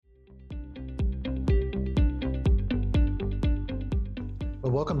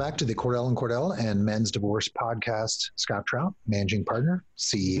Well, welcome back to the Cordell and Men's Divorce Podcast. Scott Trout, Managing Partner,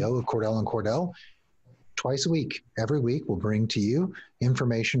 CEO of Cordell. Twice a week, every week, we'll bring to you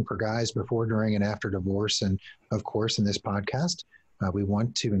information for guys before, during, and after divorce. And of course, in this podcast, we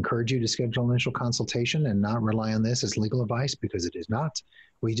want to encourage you to schedule an initial consultation and not rely on this as legal advice, because it is not.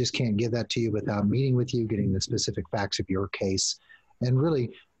 We just can't give that to you without meeting with you, getting the specific facts of your case, and really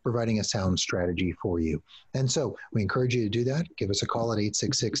providing a sound strategy for you. And so we encourage you to do that. Give us a call at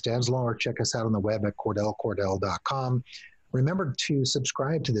 866-DADS-LAW or check us out on the web at cordell.com. Remember to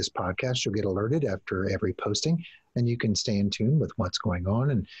subscribe to this podcast. You'll get alerted after every posting, and you can stay in tune with what's going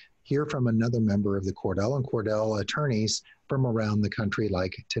on and hear from another member of the Cordell attorneys from around the country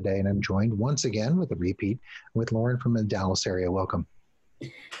like today. And I'm joined once again with a repeat with Lauren from the Dallas area. Welcome.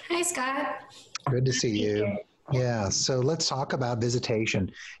 Hi, Scott. Good to see you. Yeah. So let's talk about visitation.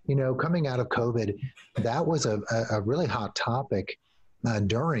 You know, coming out of COVID, that was a really hot topic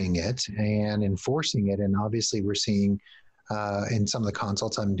during it and enforcing it. And obviously we're seeing in some of the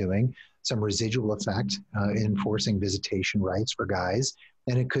consults I'm doing some residual effect enforcing visitation rights for guys.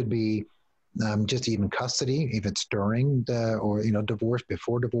 And it could be just even custody, if it's during divorce,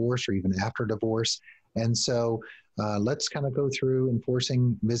 before divorce, or even after divorce. And so let's kind of go through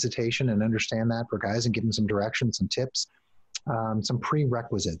enforcing visitation and understand that for guys and give them some direction, some tips, some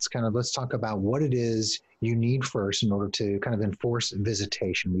prerequisites. Let's talk about what it is you need first in order to kind of enforce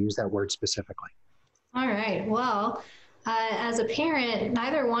visitation. We use that word specifically. All right. Well, as a parent,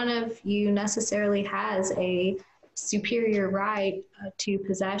 neither one of you necessarily has a superior right to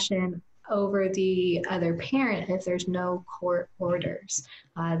possession over the other parent if there's no court orders.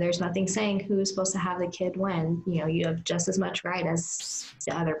 There's nothing saying who's supposed to have the kid when. You know, you have just as much right as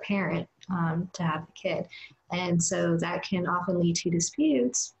the other parent to have the kid. And so that can often lead to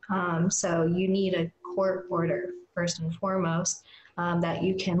disputes. So you need a court order first and foremost that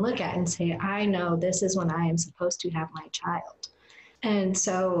you can look at and say, I know this is when I am supposed to have my child. And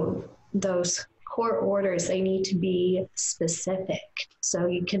so those court orders, they need to be specific. So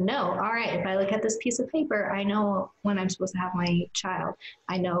you can know, all right, if I look at this piece of paper, I know when I'm supposed to have my child.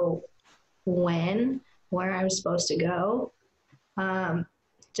 I know where I'm supposed to go.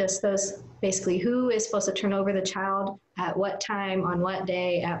 Just those, basically, who is supposed to turn over the child, at what time, on what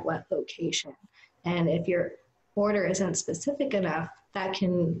day, at what location. And if your order isn't specific enough, that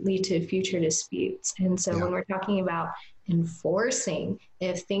can lead to future disputes. And so when we're talking about enforcing,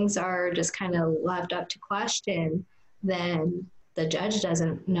 if things are just kind of left up to question, then the judge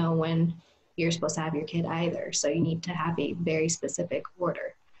doesn't know when you're supposed to have your kid either. So you need to have a very specific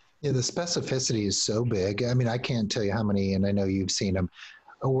order. Yeah, the specificity is so big. I mean, I can't tell you how many, and I know you've seen them,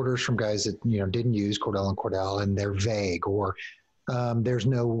 orders from guys that, didn't use Cordell, and they're vague, or there's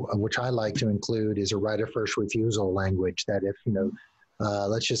no, which I like to include, is a right of first refusal language that if,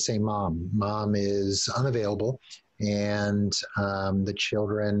 let's just say mom is unavailable, and the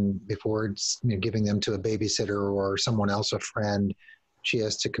children, before it's, giving them to a babysitter or someone else, a friend, she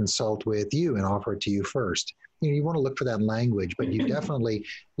has to consult with you and offer it to you first. You want to look for that language, but you definitely,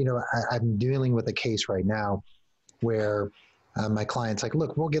 I'm dealing with a case right now where my client's like,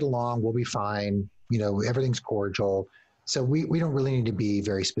 look, we'll get along, we'll be fine, everything's cordial. So we don't really need to be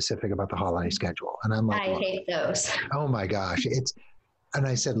very specific about the holiday schedule. And I'm like, I hate those. Oh my gosh. And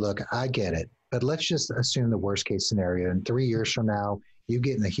I said, look, I get it, but let's just assume the worst case scenario. And 3 years from now, you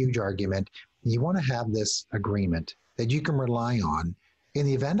get in a huge argument. You want to have this agreement that you can rely on in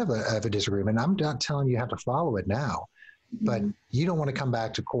the event of a disagreement. I'm not telling you have to follow it now, but you don't want to come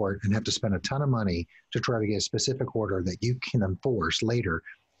back to court and have to spend a ton of money to try to get a specific order that you can enforce later.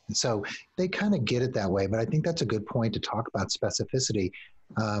 So they kind of get it that way, but I think that's a good point to talk about specificity,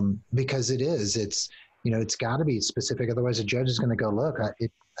 because it's got to be specific. Otherwise, the judge is going to go, look,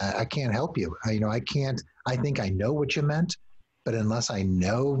 I can't help you. I think I know what you meant, but unless I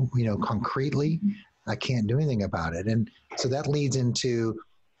know, concretely, I can't do anything about it. And so that leads into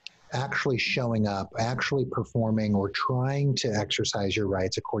actually showing up, actually performing, or trying to exercise your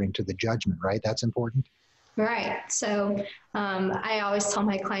rights according to the judgment, right? That's important. Right. So I always tell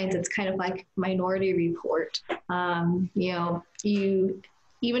my clients it's kind of like Minority Report.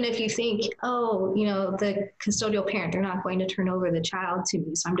 Even if you think, the custodial parent, they're not going to turn over the child to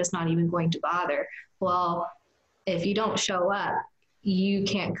me, so I'm just not even going to bother. Well, if you don't show up, you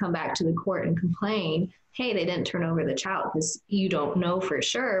can't come back to the court and complain, hey, they didn't turn over the child, because you don't know for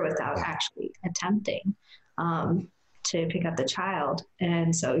sure without actually attempting to pick up the child.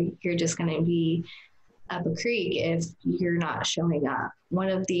 And so you're just going to be up a creek if you're not showing up. One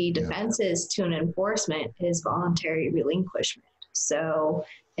of the defenses to an enforcement is voluntary relinquishment. So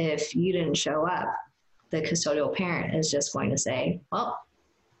if you didn't show up, the custodial parent is just going to say, well,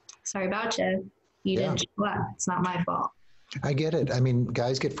 sorry about you. You Yeah. didn't show up. It's not my fault. I get it. I mean,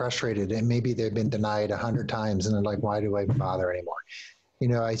 guys get frustrated and maybe they've been denied 100 times and they're like, why do I bother anymore?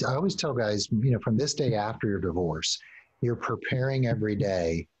 I always tell guys, from this day after your divorce, you're preparing every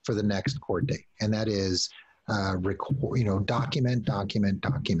day for the next court date. And that is document.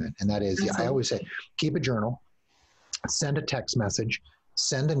 And that is, I always say, keep a journal, send a text message,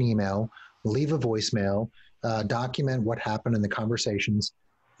 send an email, leave a voicemail, document what happened in the conversations.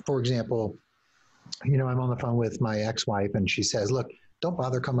 For example, I'm on the phone with my ex-wife and she says, look, don't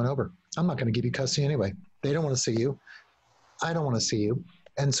bother coming over. I'm not going to give you custody anyway. They don't want to see you. I don't want to see you.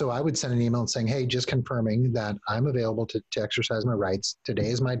 And so I would send an email saying, hey, just confirming that I'm available to exercise my rights. Today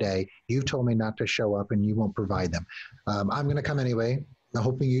is my day. You've told me not to show up and you won't provide them. I'm going to come anyway. I'm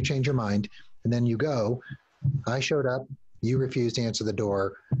hoping you change your mind. And then you go, I showed up. You refused to answer the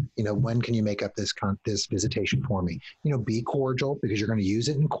door. When can you make up this visitation for me? Be cordial because you're going to use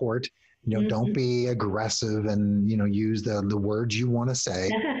it in court. Don't be aggressive and, use the words you want to say,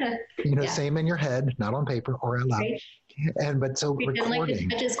 same in your head, not on paper or out loud. Right. So recording. Like the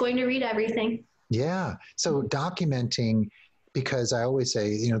judge is going to read everything. Yeah. So documenting, because I always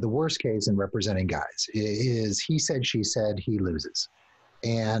say, the worst case in representing guys is he said, she said, he loses.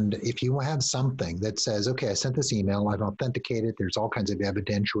 And if you have something that says, okay, I sent this email, I've authenticated, there's all kinds of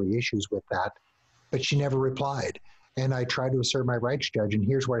evidentiary issues with that, but she never replied. And I tried to assert my rights, judge, and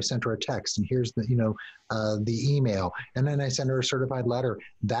here's where I sent her a text, and here's the email, and then I sent her a certified letter.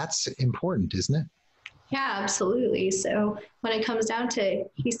 That's important, isn't it? Yeah, absolutely. So when it comes down to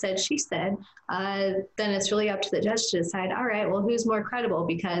he said, she said, then it's really up to the judge to decide, all right, well, who's more credible?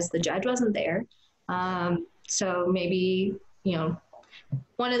 Because the judge wasn't there. So maybe,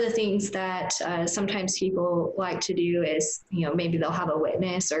 one of the things that sometimes people like to do is, maybe they'll have a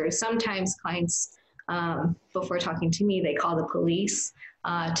witness, or sometimes clients, before talking to me, they call the police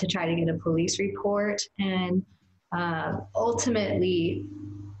to try to get a police report. And ultimately,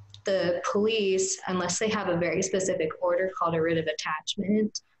 the police, unless they have a very specific order called a writ of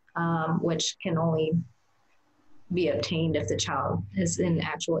attachment, which can only be obtained if the child is in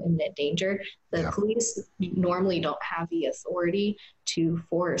actual imminent danger, the police normally don't have the authority to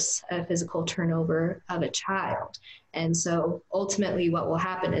force a physical turnover of a child. And so ultimately what will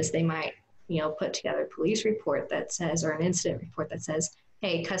happen is they might, put together a police report that says, or an incident report that says,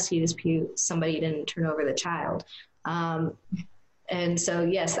 hey, custody dispute, somebody didn't turn over the child. And so,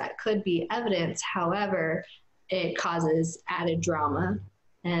 yes, that could be evidence. However, it causes added drama,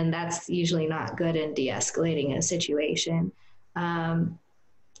 and that's usually not good in de-escalating a situation. And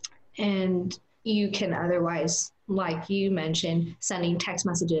you can otherwise, like you mentioned, sending text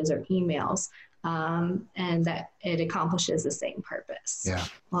messages or emails, and that it accomplishes the same purpose. Yeah,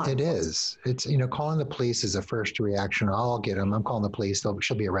 it is. It's, calling the police is a first reaction. I'll get them. I'm calling the police.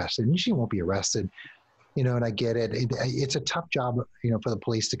 She'll be arrested. And she won't be arrested. And I get it. It's a tough job, for the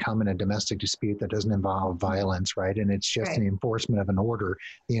police to come in a domestic dispute that doesn't involve violence, right? And it's just the enforcement of an order,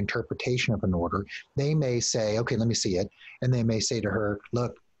 the interpretation of an order. They may say, okay, let me see it. And they may say to her,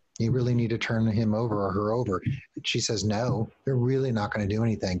 look, you really need to turn him over or her over. She says, no, they're really not going to do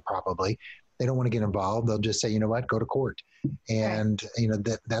anything probably. They don't want to get involved. They'll just say, you know what, go to court. And,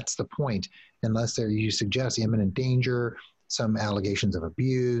 that's the point. Unless you suggest imminent danger, some allegations of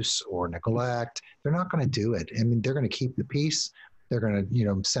abuse or neglect, they're not going to do it. I mean, they're going to keep the peace. They're going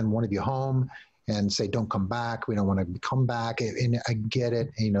to, send one of you home and say, don't come back. We don't want to come back. And I get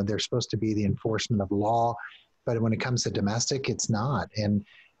it. They're supposed to be the enforcement of law, but when it comes to domestic, it's not. And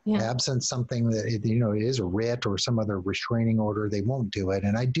absent something that, it is a writ or some other restraining order, they won't do it.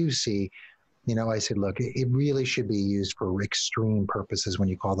 And I do see, I said, look, it really should be used for extreme purposes when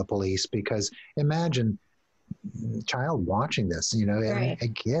you call the police, because imagine child watching this, I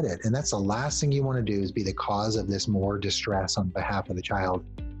get it. And that's the last thing you want to do, is be the cause of this more distress on behalf of the child.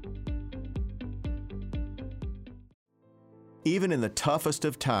 Even in the toughest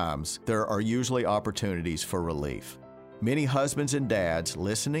of times, there are usually opportunities for relief. Many husbands and dads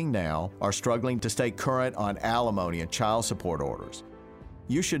listening now are struggling to stay current on alimony and child support orders.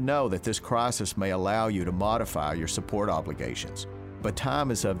 You should know that this crisis may allow you to modify your support obligations, but time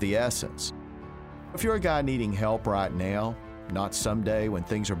is of the essence. If you're a guy needing help right now, not someday when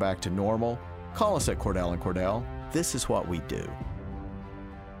things are back to normal, call us at Cordell & Cordell. This is what we do.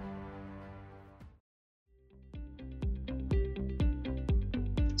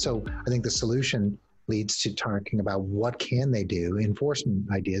 So I think the solution leads to talking about what can they do, enforcement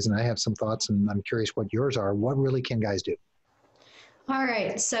ideas. And I have some thoughts, and I'm curious what yours are. What really can guys do? All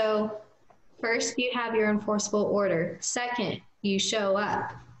right. So first, you have your enforceable order. Second, you show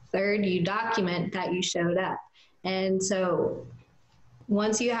up. Third, you document that you showed up. And so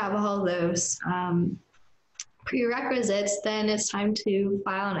once you have all those prerequisites, then it's time to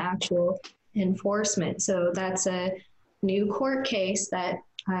file an actual enforcement. So that's a new court case that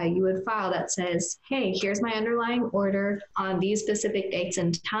you would file that says, hey, here's my underlying order on these specific dates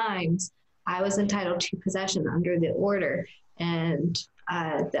and times. I was entitled to possession under the order, and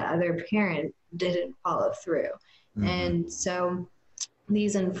the other parent didn't follow through. Mm-hmm. And so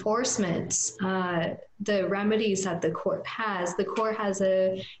these enforcements, the remedies that the court has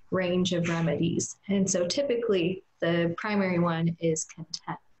a range of remedies. And so typically the primary one is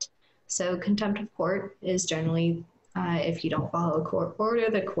contempt. So contempt of court is generally, if you don't follow a court order,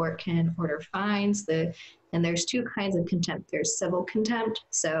 the court can order fines. And there's two kinds of contempt. There's civil contempt.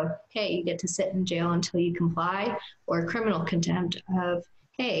 So, hey, you get to sit in jail until you comply, or criminal contempt of,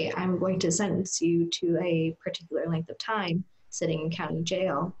 hey, I'm going to sentence you to a particular length of time sitting in county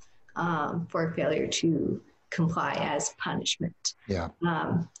jail for failure to comply as punishment. Yeah.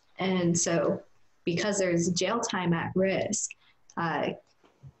 And so because there's jail time at risk,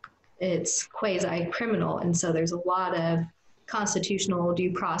 it's quasi-criminal. And so there's a lot of constitutional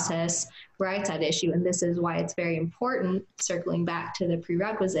due process rights at issue. And this is why it's very important, circling back to the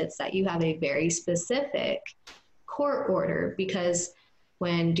prerequisites, that you have a very specific court order, because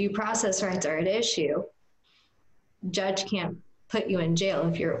when due process rights are at issue, judge can't put you in jail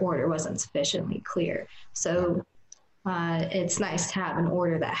if your order wasn't sufficiently clear. So it's nice to have an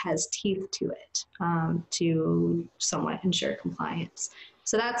order that has teeth to it to somewhat ensure compliance.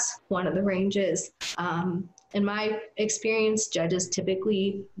 So that's one of the ranges. In my experience, judges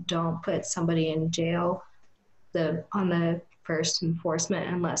typically don't put somebody in jail on the first enforcement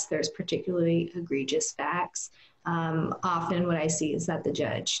unless there's particularly egregious facts. Often what I see is that the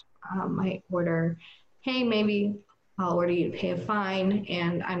judge might order, hey, maybe I'll order you to pay a fine,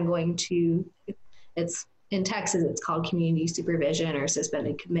 and I'm going to, it's in Texas, it's called community supervision or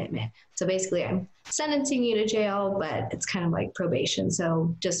suspended commitment. So basically I'm sentencing you to jail, but it's kind of like probation.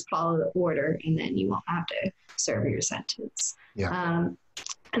 So just follow the order and then you won't have to serve your sentence. Yeah.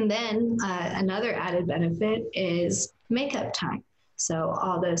 And then another added benefit is makeup time. So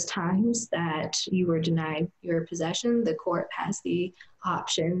all those times that you were denied your possession, the court has the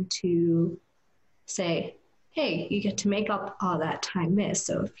option to say, hey, you get to make up all that time missed.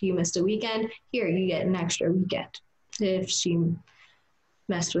 So if you missed a weekend, here, you get an extra weekend. If she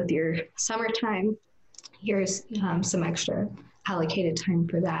messed with your summertime, here's some extra allocated time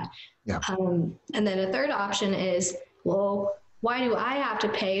for that. Yeah. And then a third option is, well, why do I have to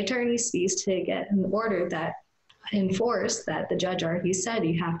pay attorney's fees to get an order that enforced that the judge already said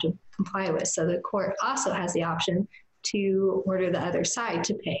you have to comply with? So the court also has the option to order the other side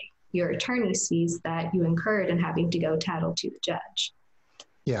to pay your attorney's fees that you incurred in having to go tattle to the judge.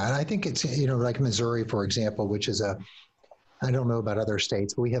 Yeah, and I think it's, like Missouri, for example, which is I don't know about other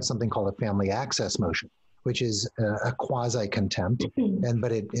states, but we have something called a family access motion, which is a quasi-contempt,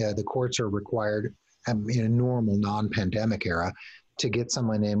 but the courts are required in a normal non-pandemic era to get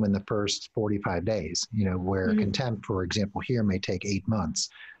someone in the first 45 days, where contempt, for example, here may take 8 months.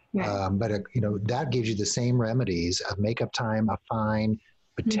 Right. But that gives you the same remedies of makeup time, a fine,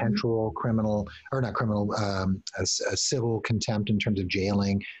 potential criminal, or not criminal, a civil contempt in terms of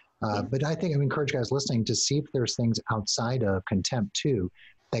jailing. But I think I encourage guys listening to see if there's things outside of contempt too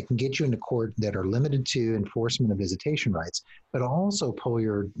that can get you into court that are limited to enforcement of visitation rights, but also pull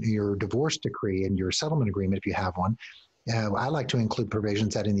your divorce decree and your settlement agreement if you have one. I like to include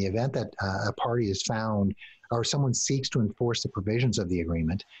provisions that in the event that a party is found or someone seeks to enforce the provisions of the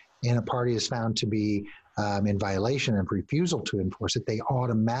agreement and a party is found to be in violation of refusal to enforce it, they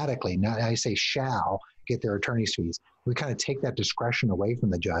automatically, now I say shall, get their attorney's fees. We kind of take that discretion away from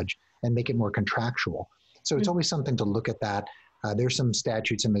the judge and make it more contractual. So it's always something to look at that. There's some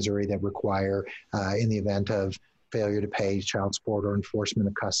statutes in Missouri that require, in the event of failure to pay child support or enforcement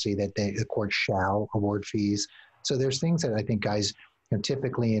of custody, that the court shall award fees. So there's things that I think guys,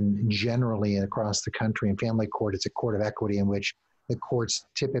 typically and generally across the country, in family court, it's a court of equity in which the courts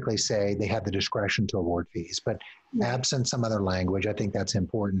typically say they have the discretion to award fees, but absent some other language, I think that's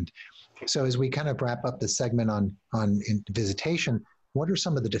important. So as we kind of wrap up the segment on visitation, what are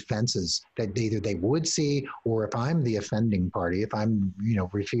some of the defenses that either they would see, or if I'm the offending party, if I'm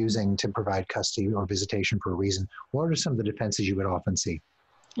refusing to provide custody or visitation for a reason, what are some of the defenses you would often see?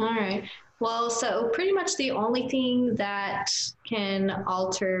 All right. Well, so pretty much the only thing that can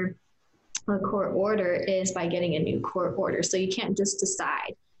alter a court order is by getting a new court order. So you can't just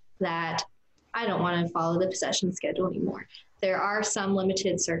decide that I don't want to follow the possession schedule anymore. There are some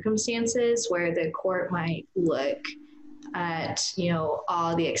limited circumstances where the court might look at,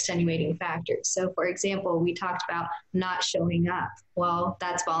 all the extenuating factors. So for example, we talked about not showing up. Well,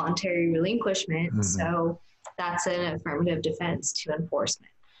 that's voluntary relinquishment. Mm-hmm. So that's an affirmative defense to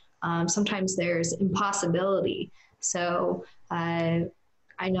enforcement. Sometimes there's impossibility. So I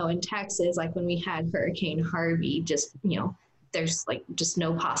know in Texas, like when we had Hurricane Harvey, just, there's like just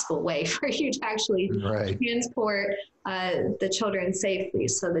no possible way for you to actually transport the children safely.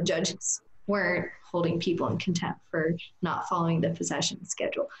 So the judges weren't holding people in contempt for not following the possession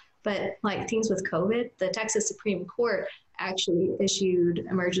schedule. But like things with COVID, the Texas Supreme Court actually issued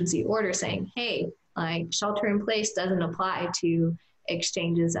emergency order saying, hey, like shelter in place doesn't apply to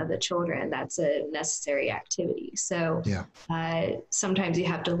exchanges of the children. That's a necessary activity. So sometimes you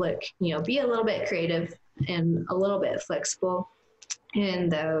have to look, be a little bit creative and a little bit flexible in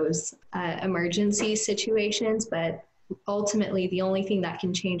those emergency situations. But ultimately, the only thing that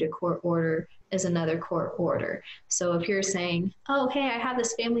can change a court order is another court order. So if you're saying, oh, hey, I have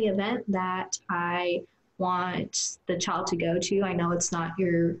this family event that I want the child to go to. I know it's not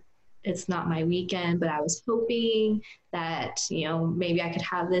my weekend, but I was hoping that, maybe I could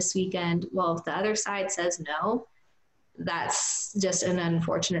have this weekend. Well, if the other side says no, that's just an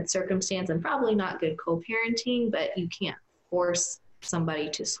unfortunate circumstance and probably not good co-parenting, but you can't force somebody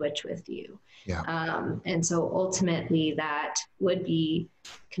to switch with you. Yeah. And so ultimately that would be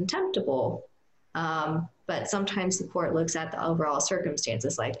contemptible. But sometimes the court looks at the overall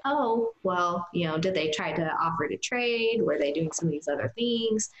circumstances like, oh, well, did they try to offer to trade? Were they doing some of these other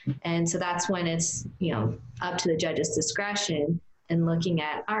things? And so that's when it's, up to the judge's discretion and looking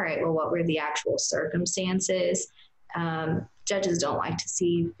at, all right, well, what were the actual circumstances? Judges don't like to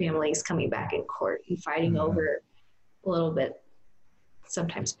see families coming back in court and fighting over a little bit,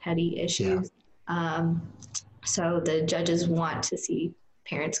 sometimes petty issues. Yeah. So the judges want to see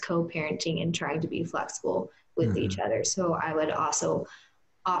parents co-parenting and trying to be flexible with each other. So I would also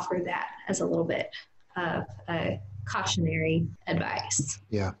offer that as a little bit of a cautionary advice.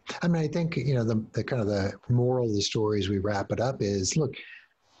 Yeah. I mean, I think, the kind of the moral of the story as we wrap it up is, look,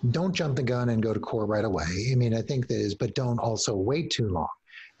 don't jump the gun and go to court right away. I mean, I think that is, but don't also wait too long.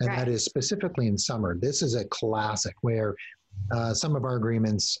 And that is specifically in summer. This is a classic where some of our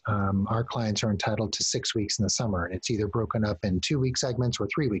agreements, our clients are entitled to 6 weeks in the summer, and it's either broken up in 2-week segments or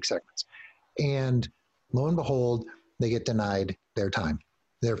 3-week segments. And lo and behold, they get denied their time,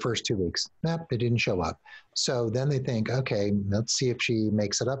 their first 2 weeks. Nope, they didn't show up. So then they think, okay, let's see if she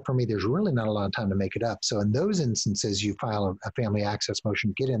makes it up for me. There's really not a lot of time to make it up. So in those instances, you file a family access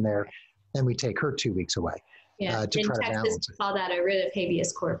motion, get in there, and we take her 2 weeks away. Yeah, to in try Texas, to balance it. We call that a writ of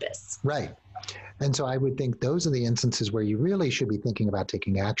habeas corpus. Right. And so I would think those are the instances where you really should be thinking about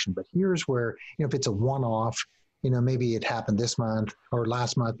taking action. But here's where, if it's a one-off, maybe it happened this month or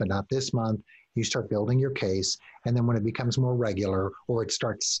last month, but not this month, you start building your case. And then when it becomes more regular or it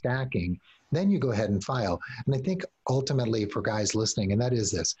starts stacking, then you go ahead and file. And I think ultimately for guys listening, and that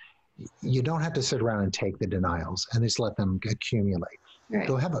is this, you don't have to sit around and take the denials and just let them accumulate. Right.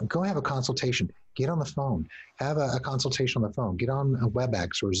 Go have a consultation. Get on the phone. Have a consultation on the phone. Get on a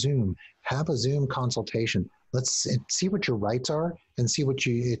WebEx or Zoom. Have a Zoom consultation. Let's see what your rights are and see what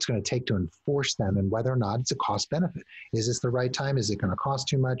it's going to take to enforce them and whether or not it's a cost benefit. Is this the right time? Is it going to cost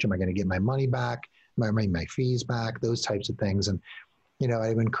too much? Am I going to get my money back? My fees back? Those types of things. And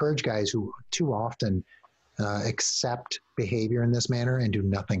I would encourage guys who too often accept behavior in this manner and do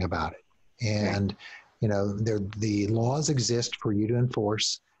nothing about it. And the laws exist for you to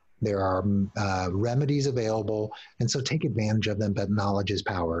enforce. There are remedies available, and so take advantage of them, but knowledge is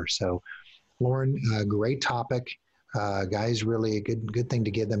power. So, Lauren, great topic. Guys, really a good thing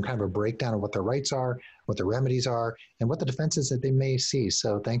to give them kind of a breakdown of what their rights are, what the remedies are, and what the defenses that they may see.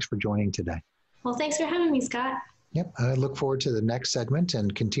 So thanks for joining today. Well, thanks for having me, Scott. Yep, I look forward to the next segment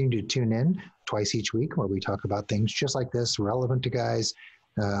and continue to tune in twice each week where we talk about things just like this, relevant to guys,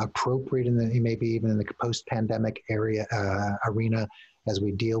 appropriate maybe even in the post-pandemic arena as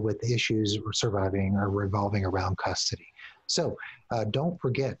we deal with issues surviving or revolving around custody. So don't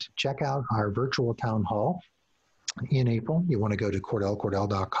forget, check out our virtual town hall in April. You want to go to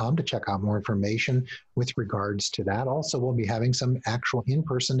cordellcordell.com to check out more information with regards to that. Also, we'll be having some actual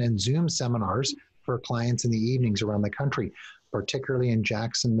in-person and Zoom seminars for clients in the evenings around the country, particularly in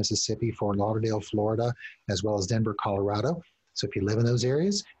Jackson, Mississippi, Fort Lauderdale, Florida, as well as Denver, Colorado. So if you live in those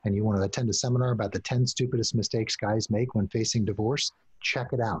areas and you want to attend a seminar about the 10 stupidest mistakes guys make when facing divorce, check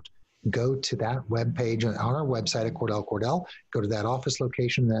it out. Go to that webpage on our website at Cordell, go to that office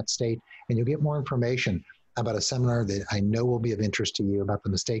location in that state, and you'll get more information about a seminar that I know will be of interest to you about the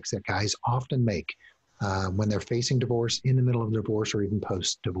mistakes that guys often make when they're facing divorce, in the middle of divorce, or even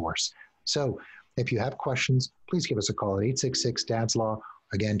post-divorce. So If you have questions, please give us a call at 866-DADS-LAW.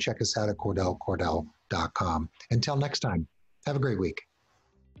 Again, check us out at CordellCordell.com. Until next time, have a great week.